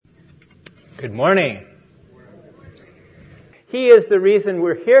Good morning. He is the reason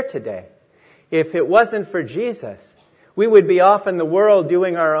we're here today. If it wasn't for Jesus, we would be off in the world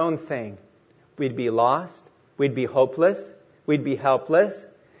doing our own thing. We'd be lost. We'd be hopeless. We'd be helpless.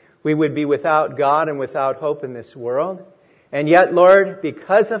 We would be without God and without hope in this world. And yet, Lord,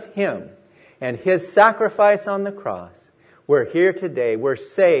 because of Him and His sacrifice on the cross, we're here today. We're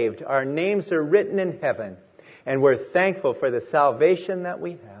saved. Our names are written in heaven. And we're thankful for the salvation that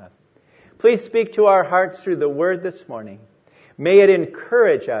we have. Please speak to our hearts through the Word this morning. May it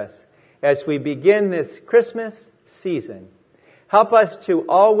encourage us as we begin this Christmas season. Help us to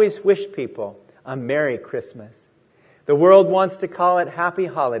always wish people a Merry Christmas. The world wants to call it Happy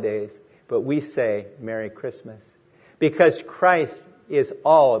Holidays, but we say Merry Christmas. Because Christ is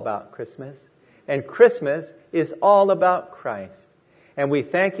all about Christmas, and Christmas is all about Christ. And we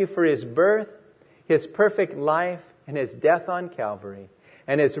thank you for His birth, His perfect life, and His death on Calvary,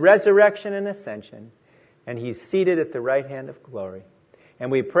 and His resurrection and ascension. And He's seated at the right hand of glory.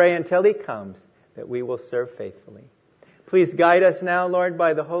 And we pray until He comes that we will serve faithfully. Please guide us now, Lord,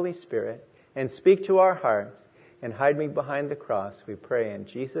 by the Holy Spirit, and speak to our hearts, and hide me behind the cross. We pray in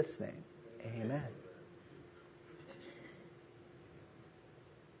Jesus' name. Amen.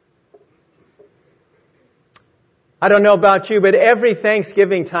 I don't know about you, but every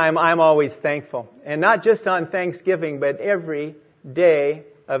Thanksgiving time I'm always thankful. And not just on Thanksgiving, but every day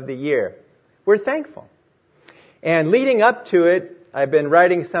of the year. We're thankful. And leading up to it, I've been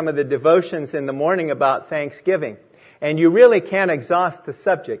writing some of the devotions in the morning about Thanksgiving. And you really can't exhaust the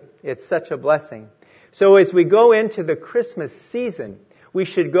subject. It's such a blessing. So as we go into the Christmas season, we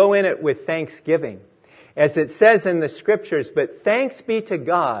should go in it with thanksgiving. As it says in the Scriptures, but thanks be to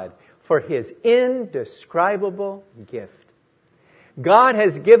God for His indescribable gift. God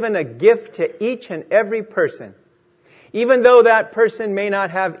has given a gift to each and every person, even though that person may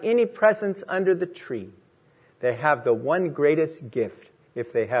not have any presents under the tree. They have the one greatest gift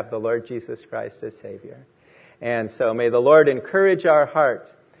if they have the Lord Jesus Christ as Savior. And so may the Lord encourage our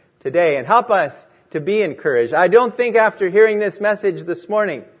heart today and help us to be encouraged. I don't think after hearing this message this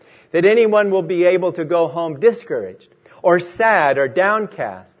morning that anyone will be able to go home discouraged or sad or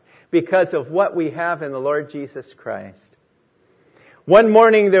downcast because of what we have in the Lord Jesus Christ. One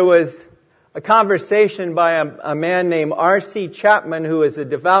morning there was a conversation by a man named R.C. Chapman, who is a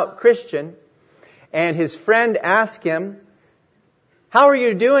devout Christian, and his friend asked him, "How are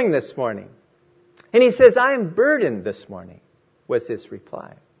you doing this morning?" And he says, "I am burdened this morning," was his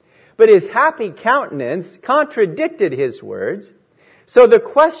reply. But his happy countenance contradicted his words. So the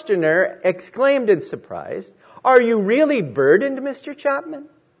questioner exclaimed in surprise, "Are you really burdened, Mr. Chapman?"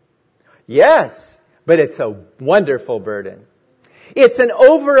 "Yes, but it's a wonderful burden. It's an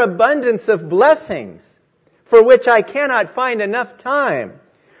overabundance of blessings for which I cannot find enough time,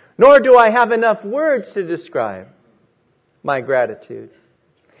 nor do I have enough words to describe my gratitude."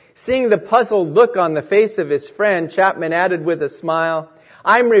 Seeing the puzzled look on the face of his friend, Chapman added with a smile,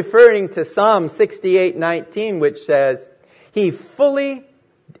 "I'm referring to Psalm 68:19, which says, 'He fully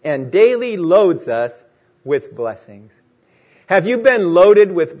and daily loads us with blessings.'" Have you been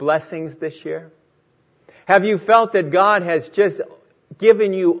loaded with blessings this year? Have you felt that God has just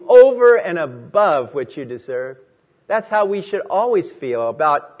given you over and above what you deserve? That's how we should always feel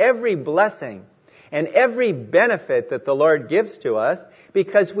about every blessing and every benefit that the Lord gives to us,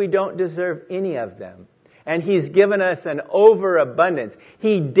 because we don't deserve any of them. And He's given us an overabundance.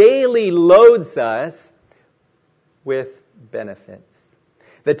 He daily loads us with benefits.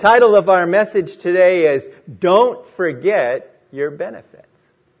 The title of our message today is, "Don't Forget Your Benefits."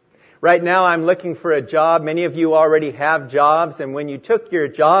 Right now I'm looking for a job. Many of you already have jobs, and when you took your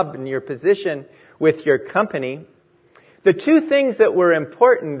job and your position with your company, the two things that were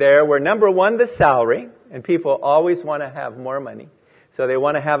important there were, number one, the salary, and people always want to have more money. So they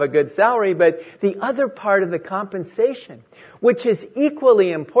want to have a good salary, but the other part of the compensation, which is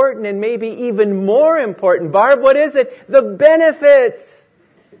equally important and maybe even more important. Barb, what is it? The benefits.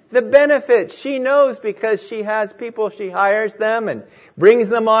 The benefits. She knows because she has people, she hires them and brings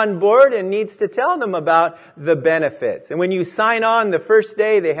them on board and needs to tell them about the benefits. And when you sign on the first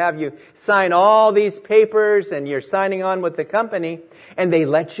day, they have you sign all these papers and you're signing on with the company, and they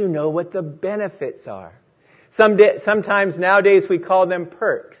let you know what the benefits are. Sometimes nowadays we call them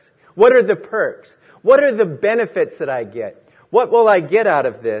perks. What are the perks? What are the benefits that I get? What will I get out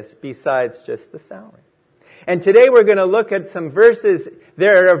of this besides just the salary? And today we're going to look at some verses that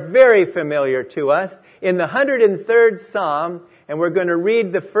are very familiar to us in the 103rd Psalm, and we're going to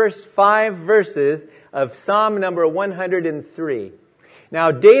read the first 5 verses of Psalm number 103. Now,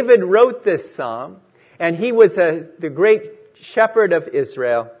 David wrote this psalm, and he was the great shepherd of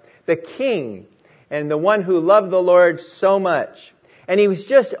Israel the king, and the one who loved the Lord so much. And he was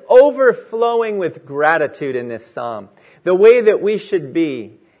just overflowing with gratitude in this psalm, the way that we should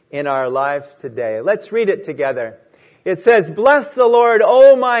be in our lives today. Let's read it together. It says, "Bless the Lord,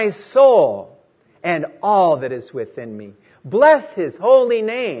 O my soul, and all that is within me. Bless His holy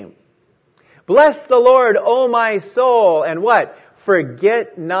name. Bless the Lord, O my soul," and what?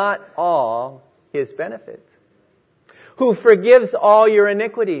 "Forget not all His benefits. Who forgives all your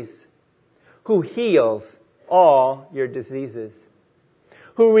iniquities. Who heals all your diseases.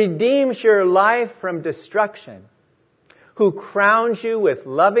 Who redeems your life from destruction. Who crowns you with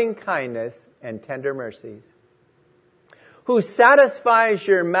loving kindness and tender mercies. Who satisfies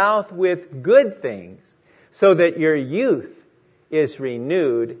your mouth with good things, so that your youth is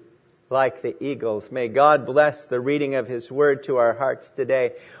renewed like the eagles." May God bless the reading of His Word to our hearts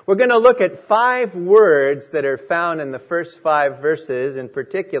today. We're going to look at 5 words that are found in the first 5 verses, in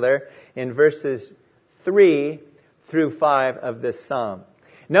particular in verses 3 through 5 of this psalm.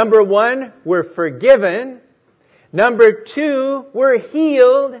 Number 1, we're forgiven. Number 2, we're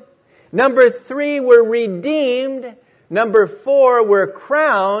healed. Number 3, we're redeemed. Number 4, we're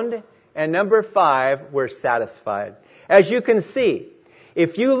crowned. And number 5, we're satisfied. As you can see,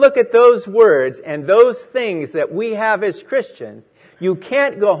 if you look at those words and those things that we have as Christians, you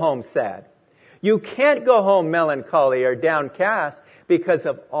can't go home sad. You can't go home melancholy or downcast because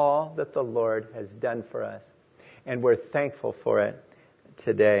of all that the Lord has done for us. And we're thankful for it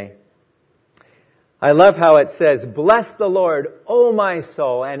today. I love how it says, "Bless the Lord, O my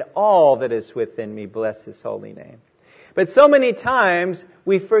soul, and all that is within me. Bless His holy name." But so many times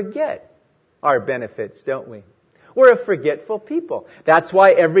we forget our benefits, don't we? We're a forgetful people. That's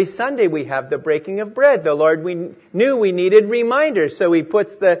why every Sunday we have the breaking of bread. The Lord knew we needed reminders, so He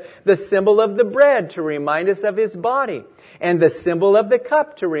puts the symbol of the bread to remind us of His body, and the symbol of the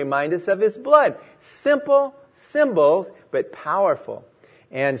cup to remind us of His blood. Simple symbols, but powerful.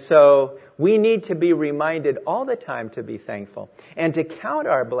 And so we need to be reminded all the time to be thankful and to count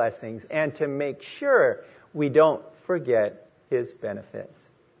our blessings and to make sure we don't forget His benefits.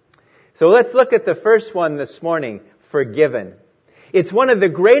 So let's look at the first one this morning, forgiven. It's one of the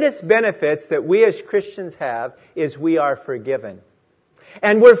greatest benefits that we as Christians have is we are forgiven.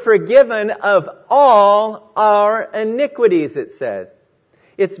 And we're forgiven of all our iniquities, it says.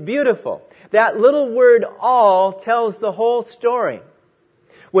 It's beautiful. That little word all tells the whole story.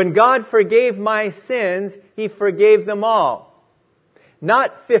 When God forgave my sins, He forgave them all.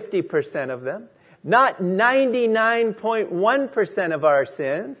 Not 50% of them. Not 99.1% of our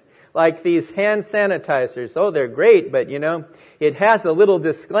sins, like these hand sanitizers. Oh, they're great, but it has a little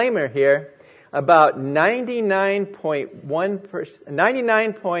disclaimer here about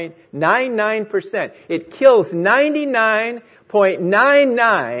 99.99%. It kills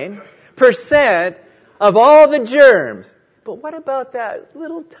 99.99% of all the germs. But what about that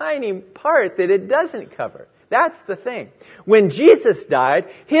little tiny part that it doesn't cover? That's the thing. When Jesus died,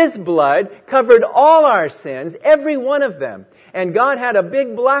 His blood covered all our sins, every one of them. And God had a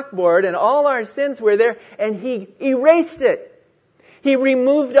big blackboard and all our sins were there and He erased it. He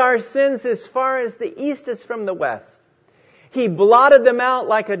removed our sins as far as the east is from the west. He blotted them out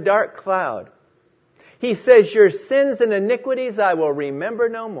like a dark cloud. He says, "Your sins and iniquities I will remember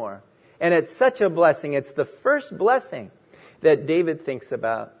no more." And it's such a blessing. It's the first blessing that David thinks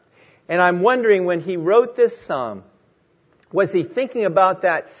about. And I'm wondering, when he wrote this psalm, was he thinking about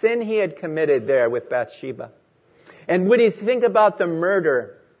that sin he had committed there with Bathsheba? And would he think about the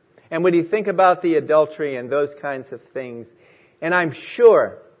murder? And would he think about the adultery and those kinds of things? And I'm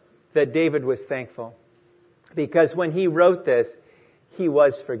sure that David was thankful, because when he wrote this, he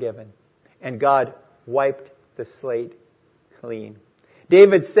was forgiven. And God wiped the slate clean.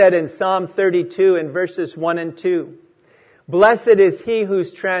 David said in Psalm 32 in verses 1 and 2, "Blessed is he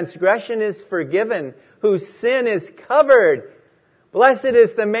whose transgression is forgiven, whose sin is covered. Blessed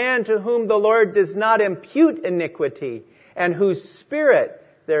is the man to whom the Lord does not impute iniquity, and whose spirit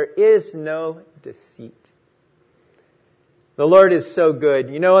there is no deceit." The Lord is so good.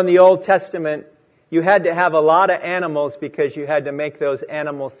 In the Old Testament, you had to have a lot of animals because you had to make those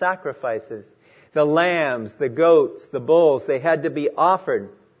animal sacrifices. The lambs, the goats, the bulls, they had to be offered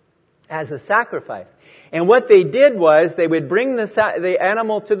as a sacrifice. And what they did was they would bring the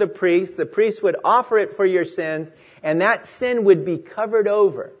animal to the priest would offer it for your sins, and that sin would be covered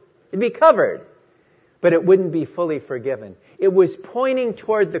over. It'd be covered, but it wouldn't be fully forgiven. It was pointing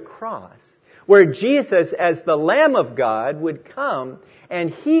toward the cross, where Jesus, as the Lamb of God, would come and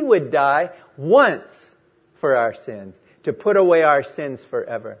He would die once for our sins, to put away our sins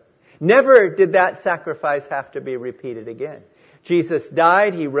forever. Never did that sacrifice have to be repeated again. Jesus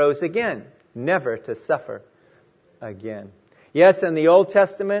died, He rose again, never to suffer again. Yes, in the Old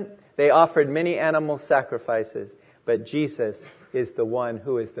Testament, they offered many animal sacrifices, but Jesus is the one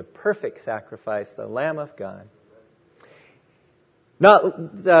who is the perfect sacrifice, the Lamb of God. Now,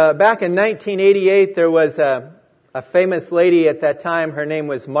 back in 1988, there was a famous lady at that time. Her name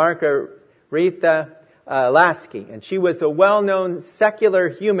was Margaretha Lasky, and she was a well-known secular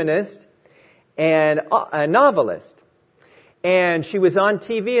humanist and a novelist. And she was on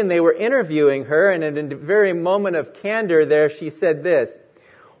TV, and they were interviewing her, and in a very moment of candor there, she said this: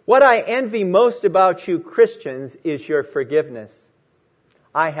 "What I envy most about you Christians is your forgiveness.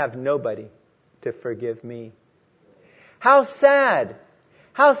 I have nobody to forgive me." How sad!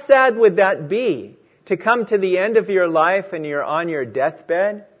 How sad would that be, to come to the end of your life and you're on your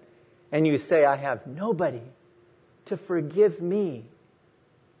deathbed and you say, "I have nobody to forgive me."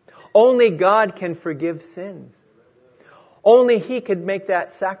 Only God can forgive sins. Only He could make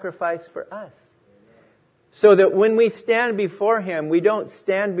that sacrifice for us. So that when we stand before Him, we don't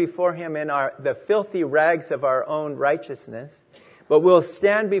stand before Him in the filthy rags of our own righteousness, but we'll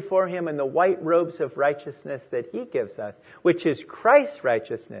stand before Him in the white robes of righteousness that He gives us, which is Christ's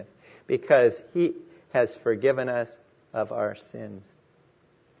righteousness, because He has forgiven us of our sins.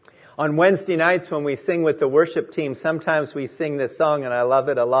 On Wednesday nights when we sing with the worship team, sometimes we sing this song, and I love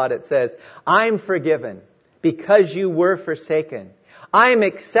it a lot. It says, "I'm forgiven because you were forsaken. I'm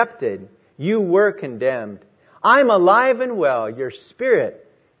accepted. You were condemned. I'm alive and well. Your spirit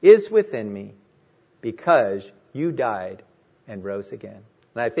is within me because you died and rose again."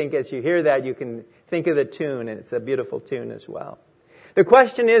 And I think as you hear that, you can think of the tune, and it's a beautiful tune as well. The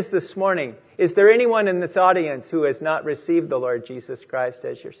question is this morning, is there anyone in this audience who has not received the Lord Jesus Christ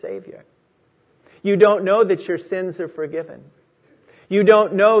as your Savior? You don't know that your sins are forgiven. You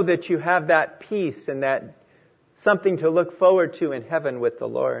don't know that you have that peace and that something to look forward to in heaven with the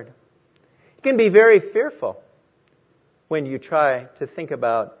Lord. You can be very fearful when you try to think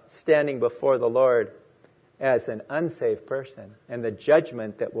about standing before the Lord as an unsaved person and the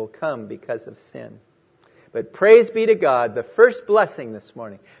judgment that will come because of sin. But praise be to God, the first blessing this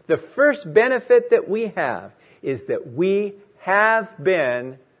morning, the first benefit that we have is that we have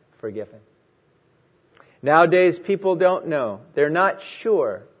been forgiven. Nowadays, people don't know. They're not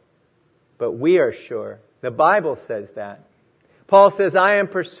sure. But we are sure. The Bible says that. Paul says, "I am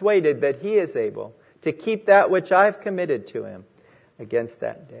persuaded that He is able to keep that which I've committed to Him against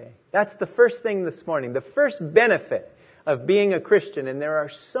that day." That's the first thing this morning. The first benefit of being a Christian, and there are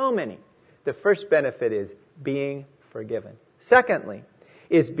so many. The first benefit is being forgiven. Secondly,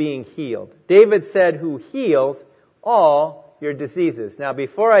 is being healed. David said, "Who heals all your diseases." Now,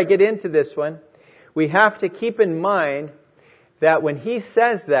 before I get into this one, we have to keep in mind that when he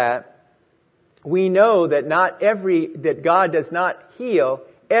says that, we know that that God does not heal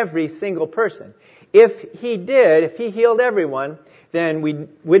every single person. If He did, if He healed everyone, then we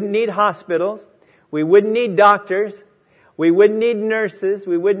wouldn't need hospitals, we wouldn't need doctors, we wouldn't need nurses,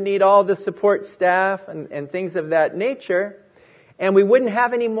 we wouldn't need all the support staff and things of that nature, and we wouldn't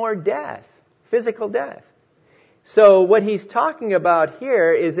have any more death, physical death. So what he's talking about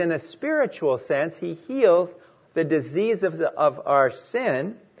here is, in a spiritual sense, He heals the disease of our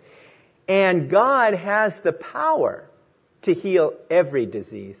sin, and God has the power to heal every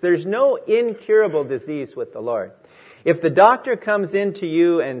disease. There's no incurable disease with the Lord. If the doctor comes into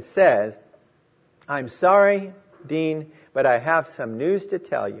you and says, "I'm sorry, Dean, but I have some news to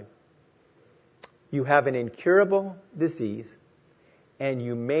tell you. You have an incurable disease, and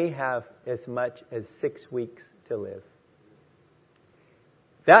you may have as much as 6 weeks to live."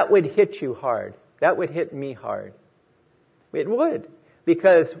 That would hit you hard. That would hit me hard. It would.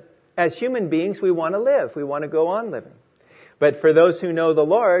 Because as human beings, we want to live. We want to go on living. But for those who know the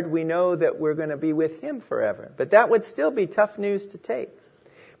Lord, we know that we're going to be with Him forever. But that would still be tough news to take.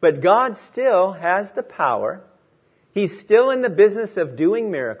 But God still has the power. He's still in the business of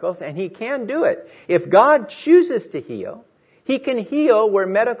doing miracles, and He can do it. If God chooses to heal, He can heal where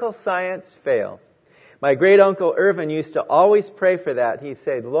medical science fails. My great-uncle Irvin used to always pray for that. He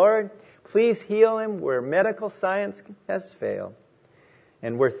said, "Lord, please heal him where medical science has failed."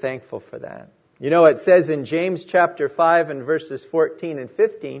 And we're thankful for that. You know, it says in James chapter 5 and verses 14 and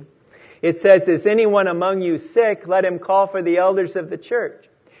 15, it says, "Is anyone among you sick? Let him call for the elders of the church,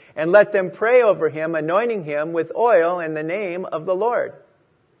 and let them pray over him, anointing him with oil in the name of the Lord.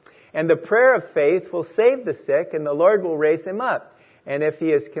 And the prayer of faith will save the sick, and the Lord will raise him up. And if he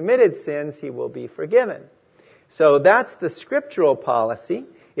has committed sins, he will be forgiven." So that's the scriptural policy.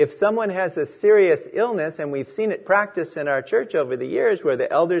 If someone has a serious illness, and we've seen it practiced in our church over the years, where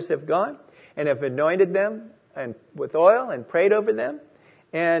the elders have gone and have anointed them and with oil and prayed over them.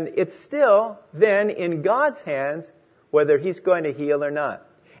 And it's still then in God's hands whether He's going to heal or not.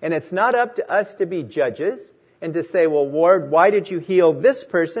 And it's not up to us to be judges and to say, well, Lord, why did you heal this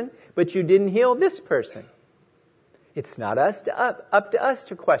person, but you didn't heal this person? It's not up to us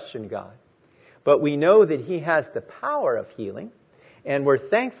to question God. But we know that He has the power of healing, and we're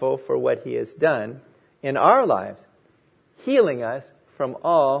thankful for what He has done in our lives, healing us from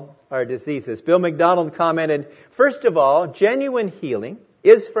all our diseases. Bill McDonald commented, first of all, genuine healing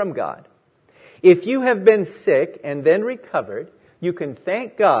is from God. If you have been sick and then recovered, you can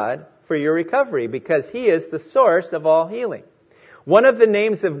thank God for your recovery because He is the source of all healing. One of the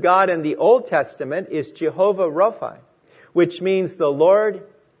names of God in the Old Testament is Jehovah Rapha, which means the Lord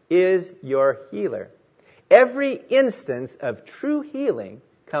is your healer. Every instance of true healing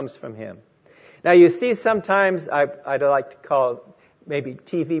comes from Him. Now you see sometimes, I'd like to call maybe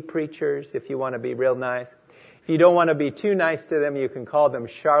TV preachers, if you want to be real nice. If you don't want to be too nice to them, you can call them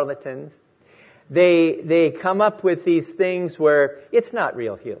charlatans. They come up with these things where it's not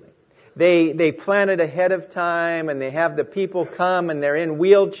real healing. They plan it ahead of time, and they have the people come, and they're in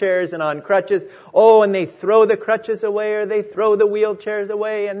wheelchairs and on crutches. Oh, and they throw the crutches away, or they throw the wheelchairs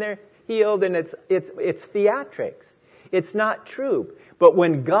away, and they're healed, and it's theatrics. It's not true. But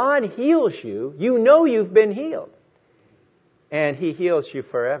when God heals you, you know you've been healed. And He heals you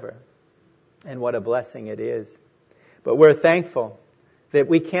forever. And what a blessing it is. But we're thankful that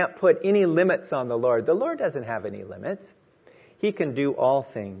we can't put any limits on the Lord. The Lord doesn't have any limits. He can do all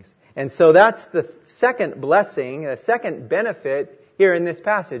things. And so that's the second blessing, the second benefit here in this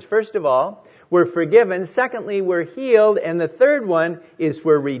passage. First of all, we're forgiven. Secondly, we're healed. And the third one is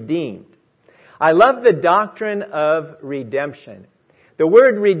we're redeemed. I love the doctrine of redemption. The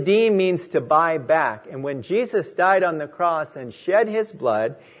word redeem means to buy back. And when Jesus died on the cross and shed His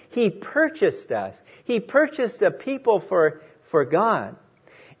blood, He purchased us. He purchased a people for God.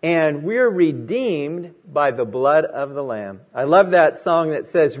 And we're redeemed by the blood of the Lamb. I love that song that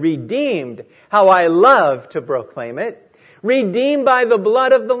says, redeemed, how I love to proclaim it. Redeemed by the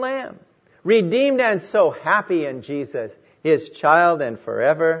blood of the Lamb. Redeemed and so happy in Jesus, His child, and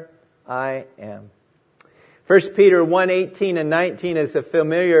forever I am. 1 Peter 1:18 and 19 is a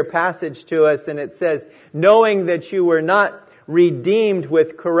familiar passage to us, and it says, knowing that you were not redeemed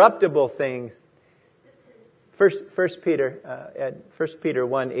with corruptible things. 1 Peter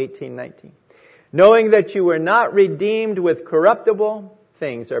 1:18, 19. Knowing that you were not redeemed with corruptible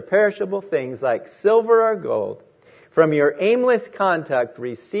things or perishable things like silver or gold from your aimless conduct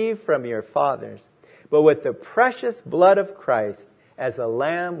received from your fathers, but with the precious blood of Christ as a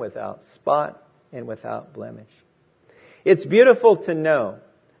lamb without spot and without blemish. It's beautiful to know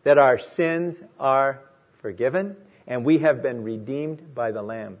that our sins are forgiven and we have been redeemed by the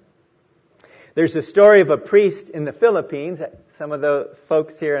Lamb. There's a story of a priest in the Philippines. Some of the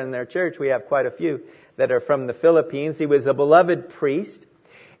folks here in their church, we have quite a few that are from the Philippines. He was a beloved priest,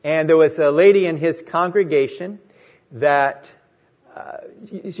 and there was a lady in his congregation that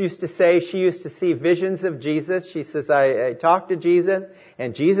she used to see visions of Jesus. She says, I talk to Jesus,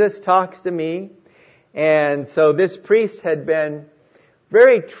 and Jesus talks to me. And so this priest had been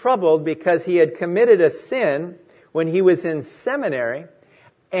very troubled because he had committed a sin when he was in seminary,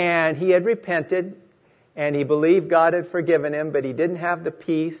 and he had repented, and he believed God had forgiven him, but he didn't have the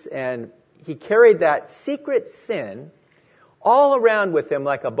peace, and he carried that secret sin all around with him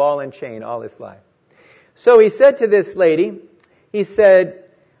like a ball and chain all his life. So he said to this lady, he said,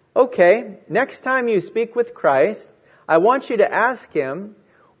 okay, next time you speak with Christ, I want you to ask Him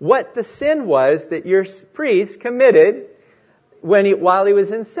what the sin was that your priest committed while he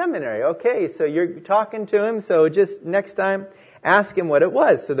was in seminary. Okay, so you're talking to him, so just next time ask him what it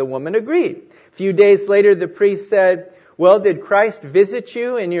was. So the woman agreed. A few days later, the priest said, well, did Christ visit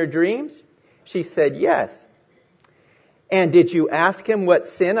you in your dreams? She said, yes. And did you ask Him what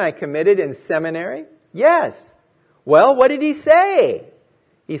sin I committed in seminary? Yes. Well, what did He say?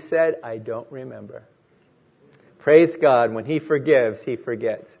 He said, I don't remember. Praise God. When He forgives, He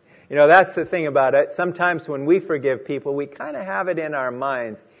forgets. You know, that's the thing about it. Sometimes when we forgive people, we kind of have it in our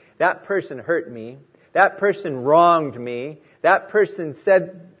minds. That person hurt me. That person wronged me. That person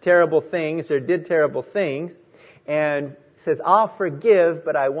said terrible things or did terrible things. And says, I'll forgive,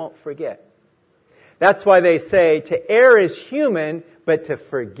 but I won't forget. That's why they say to err is human, but to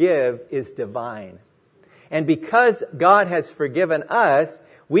forgive is divine. And because God has forgiven us,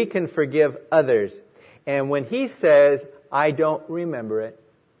 we can forgive others. And when He says, I don't remember it,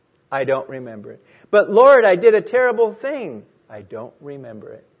 I don't remember it. But Lord, I did a terrible thing. I don't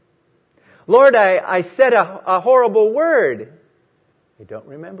remember it. Lord, I said a horrible word. I don't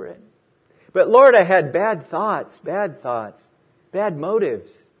remember it. But Lord, I had bad thoughts, bad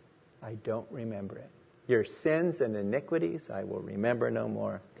motives. I don't remember it. Your sins and iniquities I will remember no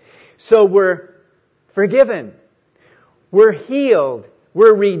more. So we're forgiven. We're healed.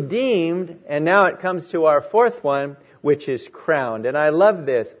 We're redeemed. And now it comes to our fourth one, which is crowned. And I love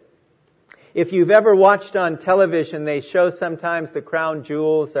this. If you've ever watched on television, they show sometimes the crown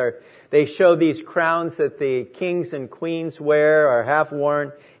jewels, or they show these crowns that the kings and queens wear or have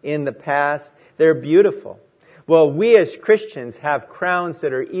worn in the past. They're beautiful. Well, we as Christians have crowns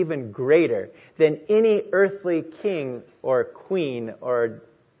that are even greater than any earthly king or queen or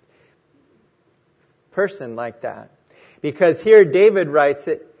person like that. Because here David writes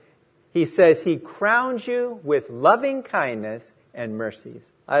it, he says, He crowns you with loving kindness and mercies.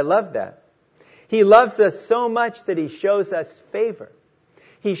 I love that. He loves us so much that He shows us favor.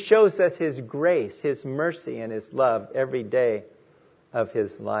 He shows us His grace, His mercy, and His love every day of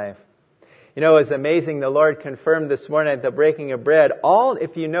His life. You know, it's amazing. The Lord confirmed this morning at the breaking of bread.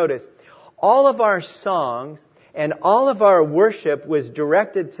 If you notice, all of our songs and all of our worship was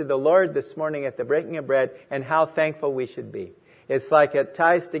directed to the Lord this morning at the breaking of bread and how thankful we should be. It's like it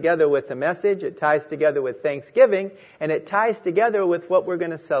ties together with the message, it ties together with Thanksgiving, and it ties together with what we're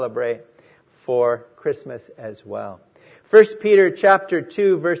going to celebrate for Christmas as well. 1 Peter chapter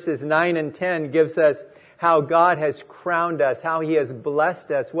 2 verses 9 and 10 gives us how God has crowned us, how He has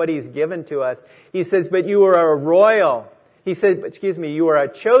blessed us, what He's given to us. He says, but you are a royal. He said, you are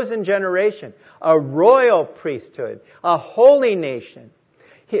a chosen generation, a royal priesthood, a holy nation,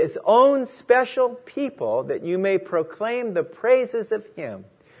 His own special people, that you may proclaim the praises of Him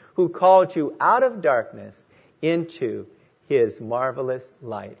who called you out of darkness into His marvelous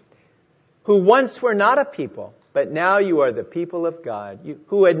light. Who once were not a people, but now you are the people of God,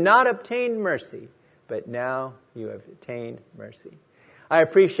 who had not obtained mercy, but now you have attained mercy. I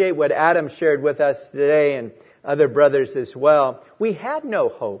appreciate what Adam shared with us today, and other brothers as well. We had no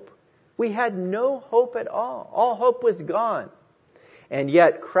hope. We had no hope at all. All hope was gone. And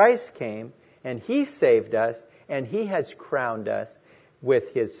yet Christ came, and He saved us, and He has crowned us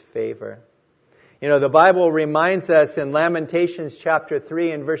with His favor. You know, the Bible reminds us in Lamentations chapter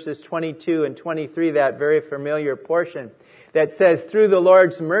 3 and verses 22 and 23, that very familiar portion, that says, through the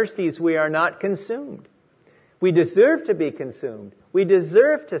Lord's mercies we are not consumed. We deserve to be consumed. We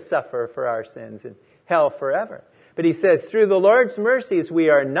deserve to suffer for our sins in hell forever. But He says, through the Lord's mercies we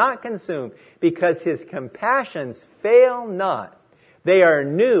are not consumed, because His compassions fail not. They are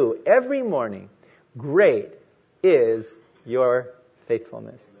new every morning. Great is your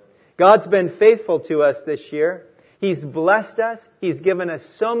faithfulness. God's been faithful to us this year. He's blessed us. He's given us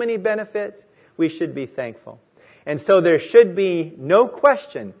so many benefits. We should be thankful. And so there should be no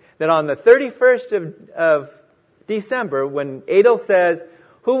question that on the 31st of December, when Adel says,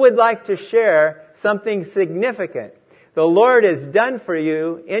 who would like to share something significant the Lord has done for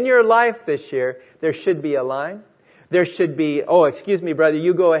you in your life this year, there should be a line. There should be, oh, excuse me, brother,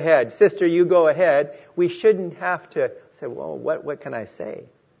 you go ahead. Sister, you go ahead. We shouldn't have to say, well, what can I say?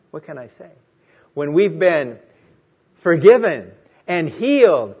 What can I say? When we've been forgiven and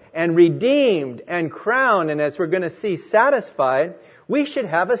healed and redeemed and crowned, and as we're going to see, satisfied, we should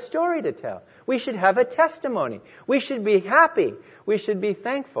have a story to tell. We should have a testimony. We should be happy. We should be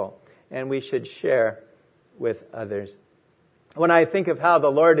thankful. And we should share with others. When I think of how the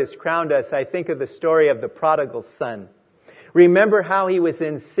Lord has crowned us, I think of the story of the prodigal son. Remember how he was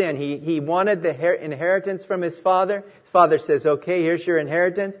in sin. He wanted the inheritance from his father. His father says, okay, here's your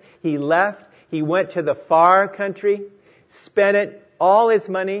inheritance. He left. He went to the far country, spent all his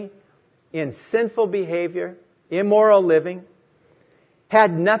money in sinful behavior, immoral living,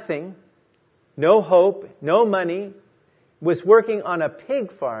 had nothing, no hope, no money, was working on a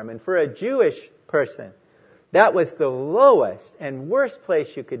pig farm. And for a Jewish person, that was the lowest and worst place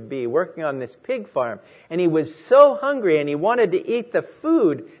you could be, working on this pig farm. And he was so hungry, and he wanted to eat the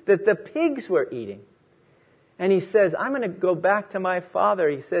food that the pigs were eating. And he says, I'm going to go back to my father.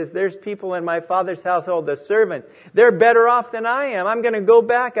 He says, there's people in my father's household, the servants. They're better off than I am. I'm going to go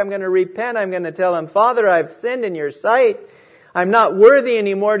back. I'm going to repent. I'm going to tell them, Father, I've sinned in your sight. I'm not worthy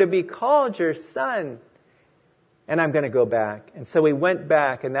anymore to be called your son. And I'm going to go back. And so he went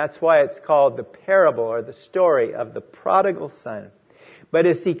back, and that's why it's called the parable or the story of the prodigal son. But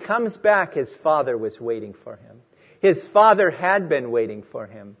as he comes back, his father was waiting for him. His father had been waiting for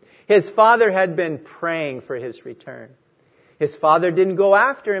him. His father had been praying for his return. His father didn't go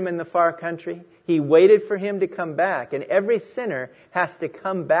after him in the far country. He waited for him to come back. And every sinner has to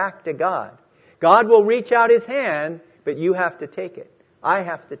come back to God. God will reach out His hand, but you have to take it. I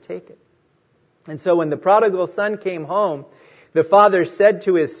have to take it. And so when the prodigal son came home, The father said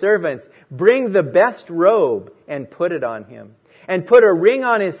to his servants, "Bring the best robe and put it on him, and put a ring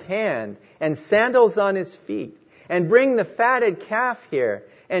on his hand and sandals on his feet, and bring the fatted calf here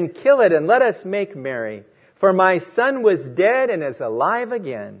and kill it, and let us make merry. For my son was dead and is alive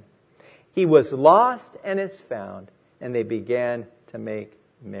again. He was lost and is found." And they began to make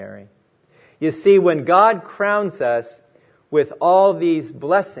merry. You see, when God crowns us with all these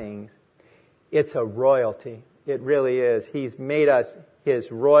blessings, it's a royalty. It really is. He's made us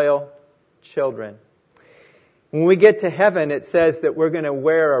His royal children. When we get to heaven, it says that we're going to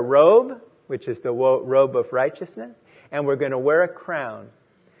wear a robe, which is the robe of righteousness, and we're going to wear a crown,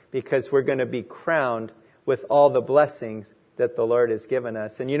 because we're going to be crowned with all the blessings that the Lord has given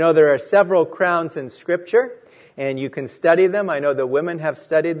us. And you know, there are several crowns in Scripture, and you can study them. I know the women have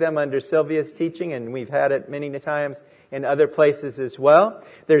studied them under Sylvia's teaching, and we've had it many times in other places as well.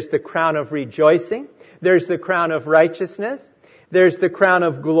 There's the crown of rejoicing. There's the crown of righteousness. There's the crown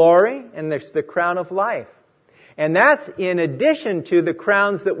of glory. And there's the crown of life. And that's in addition to the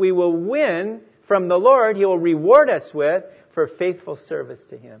crowns that we will win from the Lord. He will reward us with for faithful service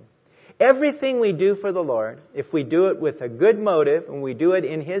to Him. Everything we do for the Lord, if we do it with a good motive and we do it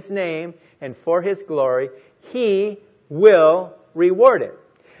in His name and for His glory, He will reward it.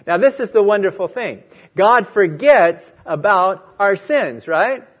 Now, this is the wonderful thing. God forgets about our sins,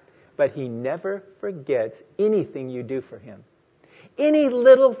 right? But He never forgets anything you do for Him. Any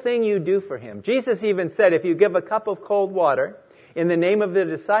little thing you do for Him. Jesus even said, if you give a cup of cold water in the name of the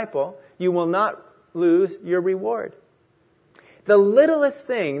disciple, you will not lose your reward. The littlest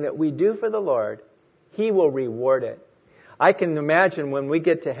thing that we do for the Lord, He will reward it. I can imagine when we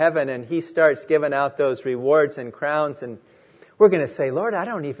get to heaven and He starts giving out those rewards and crowns, and we're going to say, "Lord, I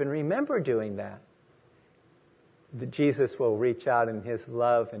don't even remember doing that." Jesus will reach out in His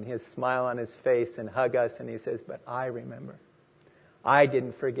love and His smile on His face and hug us, and He says, "But I remember. I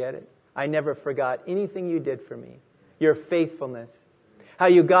didn't forget it. I never forgot anything you did for me. Your faithfulness. How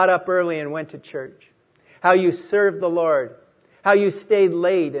you got up early and went to church. How you served the Lord. How you stayed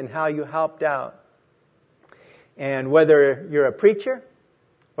late and how you helped out." And whether you're a preacher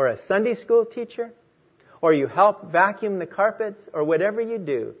or a Sunday school teacher, or you help vacuum the carpets, or whatever you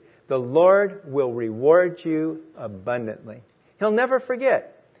do, the Lord will reward you abundantly. He'll never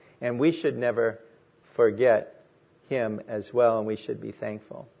forget. And we should never forget Him as well, and we should be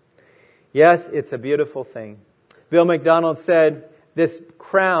thankful. Yes, it's a beautiful thing. Bill McDonald said, "This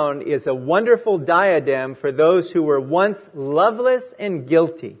crown is a wonderful diadem for those who were once loveless and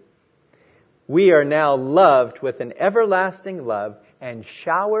guilty. We are now loved with an everlasting love and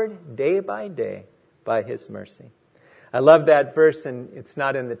showered day by day by His mercy." I love that verse, and it's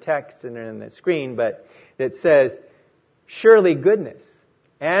not in the text and in the screen, but it says, "Surely goodness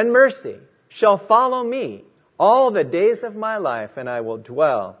and mercy shall follow me all the days of my life, and I will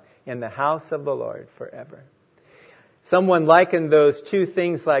dwell in the house of the Lord forever." Someone likened those two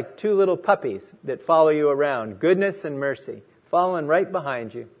things like two little puppies that follow you around, goodness and mercy, following right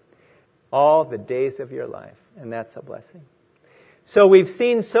behind you all the days of your life. And that's a blessing. So we've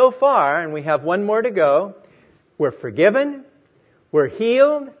seen so far, and we have one more to go. We're forgiven, we're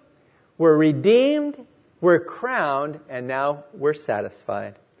healed, we're redeemed, we're crowned, and now we're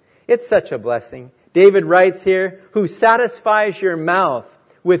satisfied. It's such a blessing. David writes here, "Who satisfies your mouth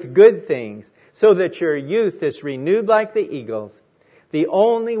with good things, so that your youth is renewed like the eagles." The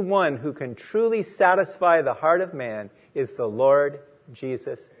only one who can truly satisfy the heart of man is the Lord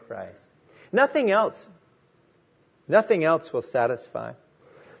Jesus Christ. Nothing else will satisfy.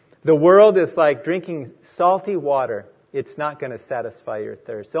 The world is like drinking salty water. It's not going to satisfy your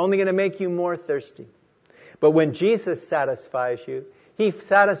thirst. It's only going to make you more thirsty. But when Jesus satisfies you, He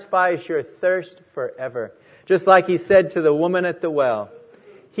satisfies your thirst forever. Just like He said to the woman at the well,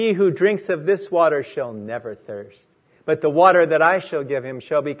 "He who drinks of this water shall never thirst. But the water that I shall give him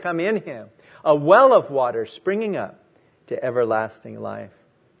shall become in him a well of water springing up to everlasting life."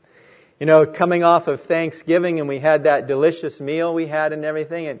 You know, coming off of Thanksgiving, and we had that delicious meal we had and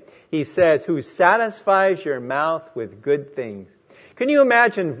everything, and He says, "Who satisfies your mouth with good things." Can you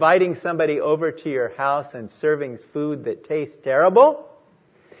imagine inviting somebody over to your house and serving food that tastes terrible?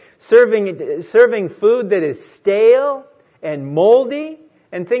 Serving food that is stale and moldy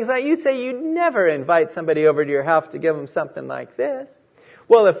and things like that. You say you'd never invite somebody over to your house to give them something like this.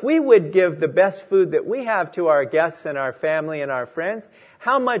 Well, if we would give the best food that we have to our guests and our family and our friends,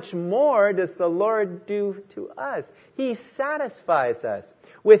 how much more does the Lord do to us? He satisfies us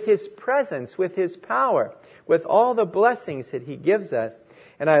with His presence, with His power, with all the blessings that He gives us.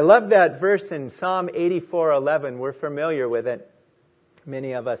 And I love that verse in Psalm 84:11. We're familiar with it.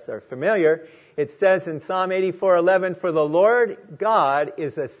 Many of us are familiar. It says in Psalm 84:11, "For the Lord God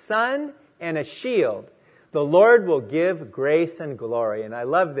is a sun and a shield. The Lord will give grace and glory." And I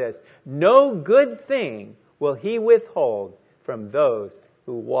love this. "No good thing will He withhold from those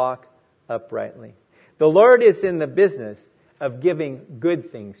who walk uprightly." The Lord is in the business of giving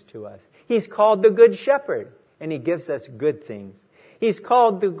good things to us. He's called the Good Shepherd, and He gives us good things. He's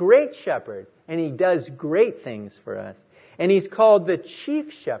called the Great Shepherd, and He does great things for us. And He's called the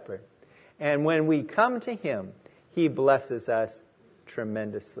Chief Shepherd. And when we come to Him, He blesses us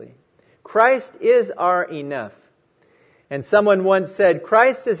tremendously. Christ is our enough. And someone once said,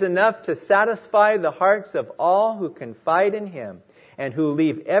 "Christ is enough to satisfy the hearts of all who confide in Him and who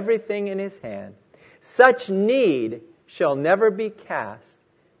leave everything in His hand. Such need shall never be cast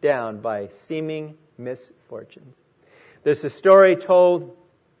down by seeming misfortunes." There's a story told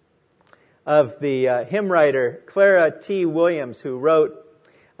of the hymn writer Clara T. Williams, who wrote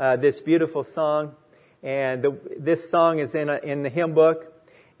this beautiful song. And this song is in the hymn book,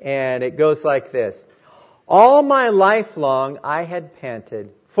 and it goes like this. "All my life long I had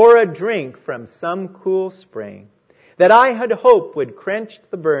panted for a drink from some cool spring, that I had hoped would quench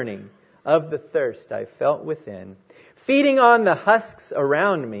the burning of the thirst I felt within, feeding on the husks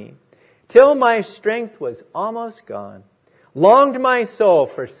around me, till my strength was almost gone. Longed my soul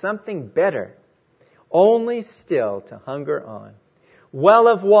for something better, only still to hunger on. Well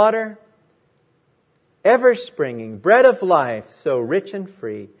of water, ever springing, bread of life, so rich and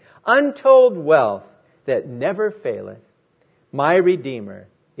free, untold wealth that never faileth, my Redeemer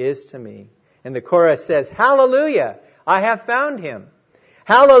is to me." And the chorus says, "Hallelujah, I have found Him.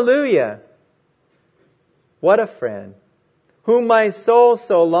 Hallelujah, what a friend, whom my soul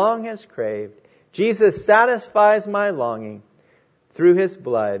so long has craved. Jesus satisfies my longing. Through His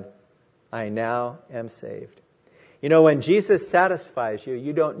blood, I now am saved." You know, when Jesus satisfies you,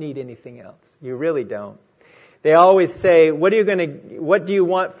 you don't need anything else. You really don't. They always say, what do you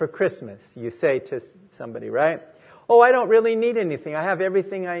want for Christmas? You say to somebody, right? "Oh, I don't really need anything. I have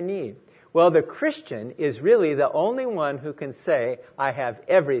everything I need." Well, the Christian is really the only one who can say, "I have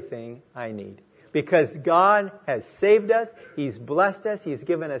everything I need." Because God has saved us. He's blessed us. He's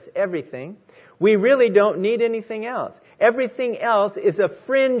given us everything. We really don't need anything else. Everything else is a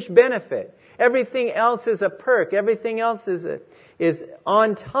fringe benefit. Everything else is a perk. Everything else is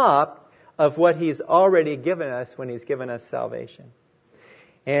on top of what He's already given us when He's given us salvation.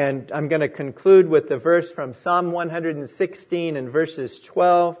 And I'm going to conclude with the verse from Psalm 116 and verses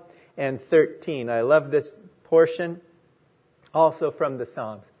 12 and 13. I love this portion, also from the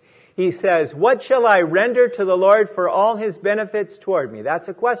Psalms. He says, "What shall I render to the Lord for all His benefits toward me?" That's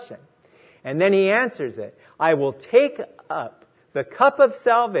a question. And then He answers it. "I will take up the cup of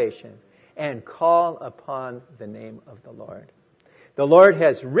salvation and call upon the name of the Lord." The Lord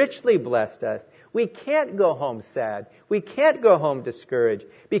has richly blessed us. We can't go home sad. We can't go home discouraged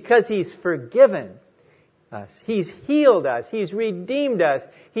because He's forgiven us. He's healed us. He's redeemed us.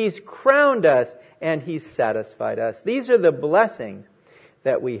 He's crowned us, and He's satisfied us. These are the blessings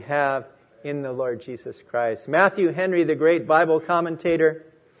that we have in the Lord Jesus Christ. Matthew Henry, the great Bible commentator,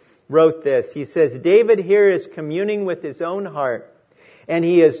 wrote this. He says, "David here is communing with his own heart, and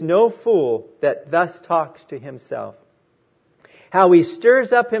he is no fool that thus talks to himself. How he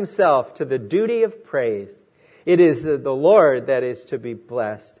stirs up himself to the duty of praise. It is the Lord that is to be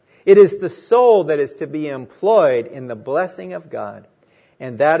blessed. It is the soul that is to be employed in the blessing of God.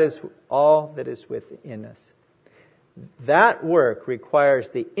 And that is all that is within us. That work requires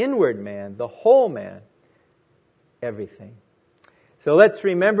the inward man, the whole man, everything." So let's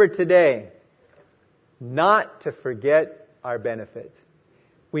remember today not to forget our benefits.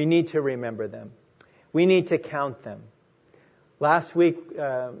 We need to remember them. We need to count them. Last week,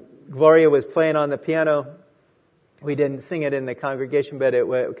 Gloria was playing on the piano. We didn't sing it in the congregation, but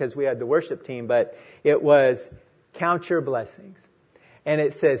because we had the worship team, but it was "Count Your Blessings." And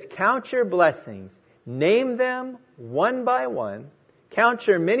it says, "Count your blessings, name them one by one, count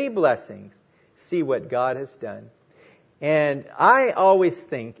your many blessings, see what God has done." And I always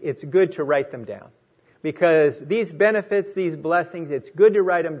think it's good to write them down. Because these benefits, these blessings, it's good to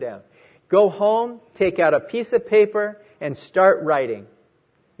write them down. Go home, take out a piece of paper, and start writing.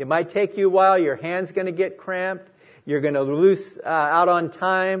 It might take you a while. Your hand's going to get cramped. You're going to lose out on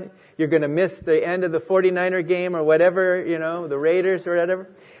time. You're going to miss the end of the 49er game or whatever, the Raiders or whatever.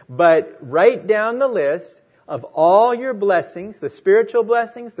 But write down the list of all your blessings, the spiritual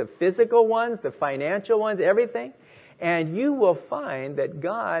blessings, the physical ones, the financial ones, everything. And you will find that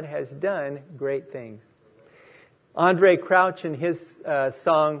God has done great things. Andre Crouch in his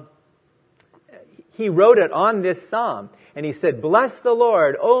song, he wrote it on this psalm. And he said, "Bless the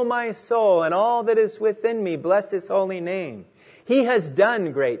Lord, O my soul, and all that is within me. Bless His holy name. He has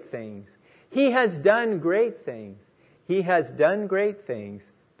done great things. He has done great things. He has done great things.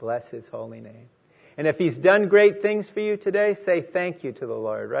 Bless His holy name." And if He's done great things for you today, say thank you to the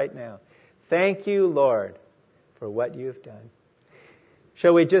Lord right now. Thank you, Lord, for what you've done.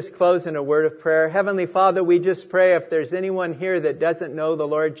 Shall we just close in a word of prayer? Heavenly Father, we just pray if there's anyone here that doesn't know the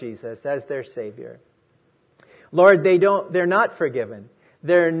Lord Jesus as their Savior. Lord, they're not forgiven.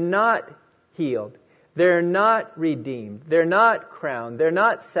 They're not healed. They're not redeemed. They're not crowned. They're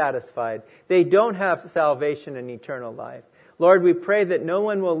not satisfied. They don't have salvation and eternal life. Lord, we pray that no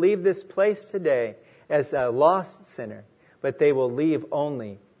one will leave this place today as a lost sinner, but they will leave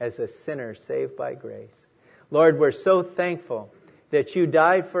only as a sinner saved by grace. Lord, we're so thankful that you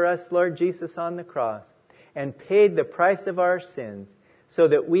died for us, Lord Jesus, on the cross and paid the price of our sins so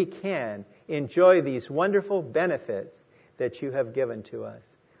that we can enjoy these wonderful benefits that you have given to us.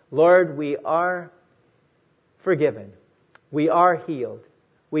 Lord, we are forgiven. We are healed.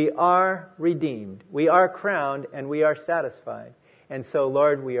 We are redeemed. We are crowned and we are satisfied. And so,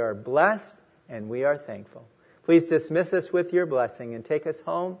 Lord, we are blessed and we are thankful. Please dismiss us with your blessing and take us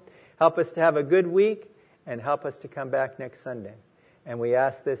home. Help us to have a good week and help us to come back next Sunday. And we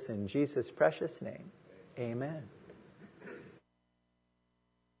ask this in Jesus' precious name. Amen.